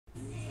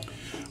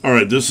All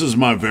right, this is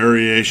my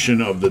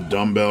variation of the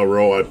dumbbell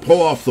row. I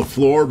pull off the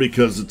floor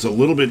because it's a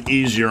little bit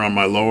easier on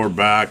my lower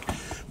back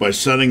by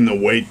setting the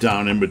weight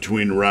down in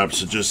between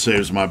reps. It just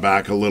saves my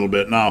back a little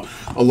bit. Now,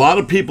 a lot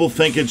of people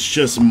think it's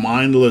just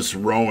mindless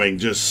rowing,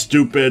 just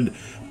stupid,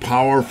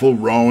 powerful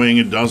rowing.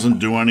 It doesn't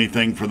do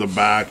anything for the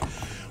back.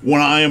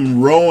 When I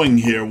am rowing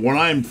here, what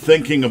I'm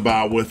thinking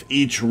about with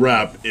each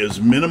rep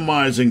is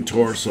minimizing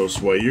torso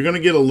sway. You're going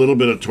to get a little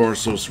bit of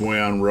torso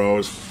sway on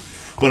rows,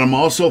 but I'm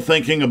also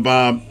thinking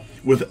about,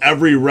 with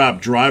every rep,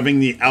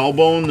 driving the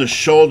elbow and the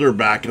shoulder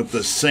back at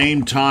the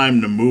same time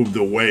to move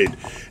the weight,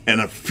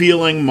 and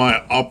feeling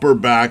my upper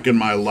back and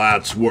my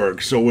lats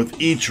work. So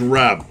with each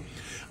rep,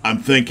 I'm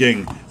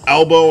thinking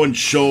elbow and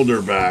shoulder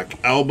back,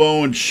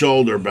 elbow and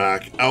shoulder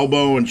back,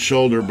 elbow and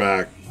shoulder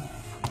back.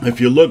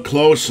 If you look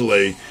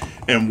closely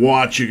and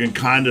watch, you can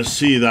kind of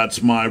see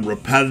that's my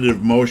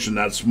repetitive motion.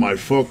 That's my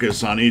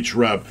focus on each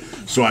rep.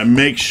 So I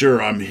make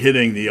sure I'm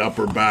hitting the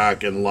upper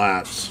back and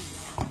lats.